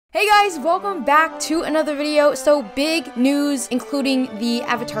Hey guys, welcome back to another video. So big news, including the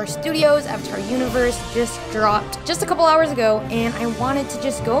Avatar Studios, Avatar Universe just dropped just a couple hours ago, and I wanted to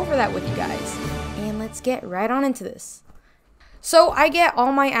just go over that with you guys. And let's get right on into this. So I get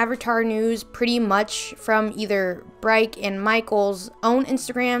all my Avatar news pretty much from either Bryke and Michael's own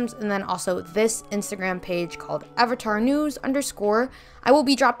Instagrams, and then also this Instagram page called AvatarNews _. I will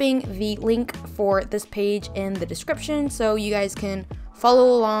be dropping the link for this page in the description so you guys can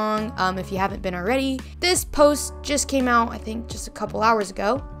follow along if you haven't been already. This post just came out, I think, just a couple hours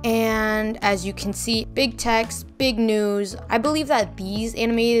ago. And as you can see, big text, big news. I believe that these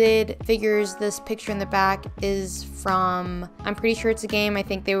animated figures, this picture in the back is from, I'm pretty sure it's a game. I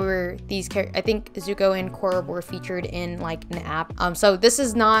think they were these characters. I think Zuko and Korra were featured in like an app. So this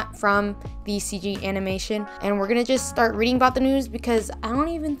is not from the CG animation. And we're gonna just start reading about the news because I don't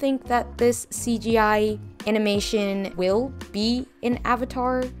even think that this CGI animation will be an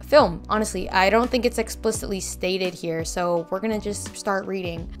Avatar film. Honestly, I don't think it's explicitly stated here, so we're gonna just start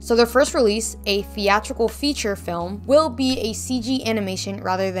reading. So their first release, a theatrical feature film, will be a CG animation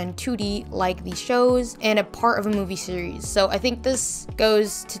rather than 2D like the shows and a part of a movie series. So I think this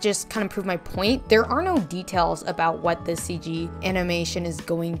goes to just kind of prove my point. There are no details about what this CG animation is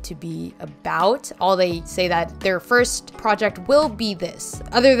going to be about. All they say that their first project will be this.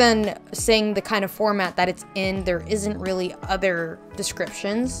 Other than saying the kind of format that it's in, there isn't really other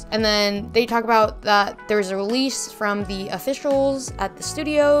descriptions. And then they talk about that there's a release from the officials at the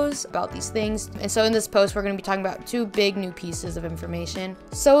studios about these things. And so in this post, we're going to be talking about two big new pieces of information.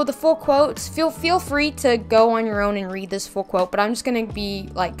 So the full quotes, feel free to go on your own and read this full quote, but I'm just going to be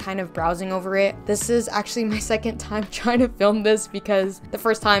like kind of browsing over it. This is actually my second time trying to film this because the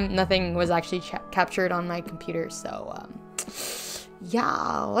first time nothing was actually captured on my computer. So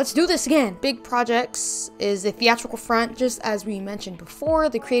yeah, let's do this again. Big projects is a theatrical front, just as we mentioned before.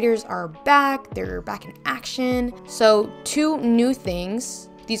 The creators are back. They're back in action. So two new things.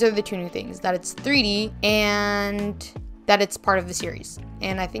 These are the two new things, that it's 3D and that it's part of the series.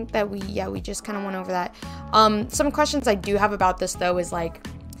 And I think that we just kind of went over that. Some questions I do have about this though is like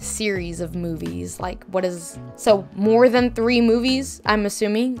series of movies. Like what is, so more than 3 movies, I'm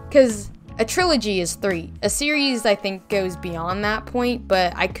assuming? Because a trilogy is 3. A series, I think, goes beyond that point,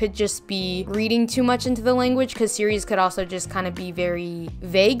 but I could just be reading too much into the language because series could also just kind of be very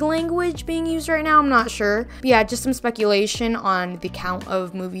vague language being used right now. I'm not sure. But yeah, just some speculation on the count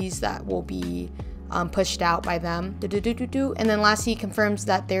of movies that will be pushed out by them. And then lastly, he confirms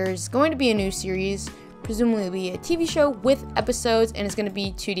that there's going to be a new series, presumably a TV show with episodes, and it's going to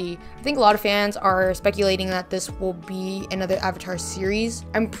be 2D. I think a lot of fans are speculating that this will be another Avatar series.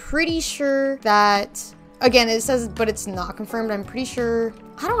 I'm pretty sure that, again, it says, but it's not confirmed. I'm pretty sure,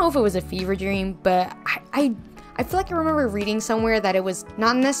 I don't know if it was a fever dream, but I feel like I remember reading somewhere that it was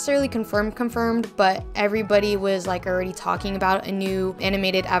not necessarily confirmed, but everybody was like already talking about a new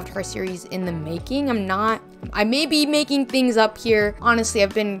animated Avatar series in the making. I may be making things up here. Honestly,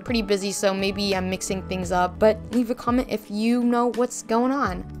 I've been pretty busy, so maybe I'm mixing things up, but leave a comment if you know what's going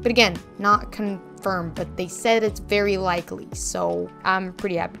on. But again, not confirmed, but they said it's very likely, so I'm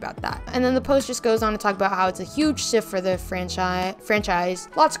pretty happy about that. And then the post just goes on to talk about how it's a huge shift for the franchise.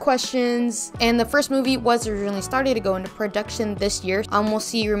 Lots of questions, and the first movie was originally started to go into production this year. We'll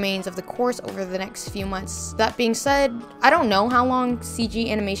see remains of the course over the next few months. That being said, I don't know how long CG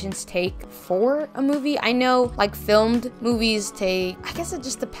animations take for a movie. I know like filmed movies take, I guess it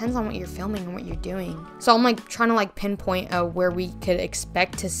just depends on what you're filming and what you're doing. So I'm like trying to like pinpoint where we could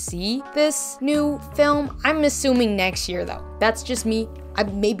expect to see this new film. I'm assuming next year though. That's just me.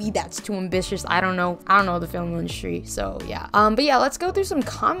 Maybe that's too ambitious. I don't know the film industry, so yeah. But yeah, let's go through some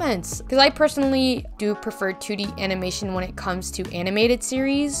comments because I personally do prefer 2D animation when it comes to animated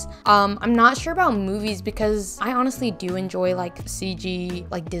series. I'm not sure about movies because I honestly do enjoy like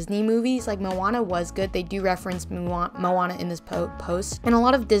CG, like Disney movies. Like Moana was good. They do reference Moana in this post, and a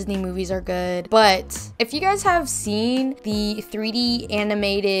lot of Disney movies are good. But if you guys have seen the 3D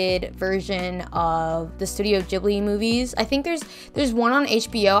animated version of the Studio Ghibli movies, I think there's one on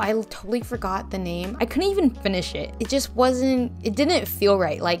HBO. I totally forgot the name. I couldn't even finish it. It just wasn't, it didn't feel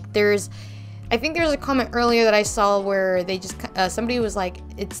right. Like I think there's a comment earlier that I saw where they just, somebody was like,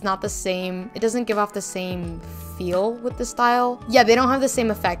 it's not the same, it doesn't give off the same feel with the style. Yeah, they don't have the same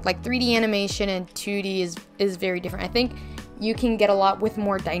effect. Like 3D animation and 2D is very different. I think you can get a lot with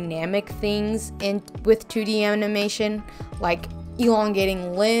more dynamic things with 2D animation, like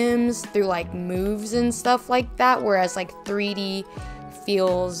elongating limbs through like moves and stuff like that, whereas like 3D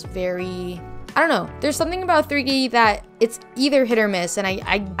feels very, I don't know, there's something about 3D that it's either hit or miss, and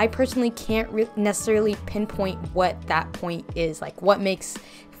I personally can't necessarily pinpoint what that point is, like what makes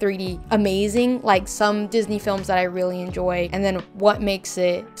 3D amazing, like some Disney films that I really enjoy, and then what makes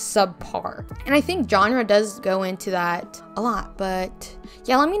it subpar. And I think genre does go into that a lot, but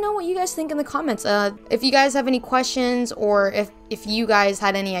yeah, let me know what you guys think in the comments. If you guys have any questions, or if you guys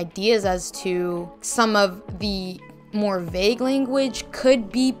had any ideas as to some of the more vague language could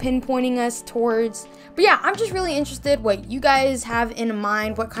be pinpointing us towards. But yeah, I'm just really interested what you guys have in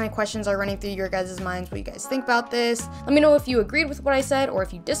mind, what kind of questions are running through your guys' minds, what you guys think about this. Let me know if you agreed with what I said or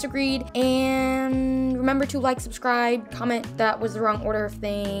if you disagreed, and remember to like, subscribe, comment that was the wrong order of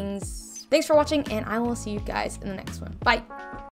things. Thanks for watching, and I will see you guys in the next one. Bye.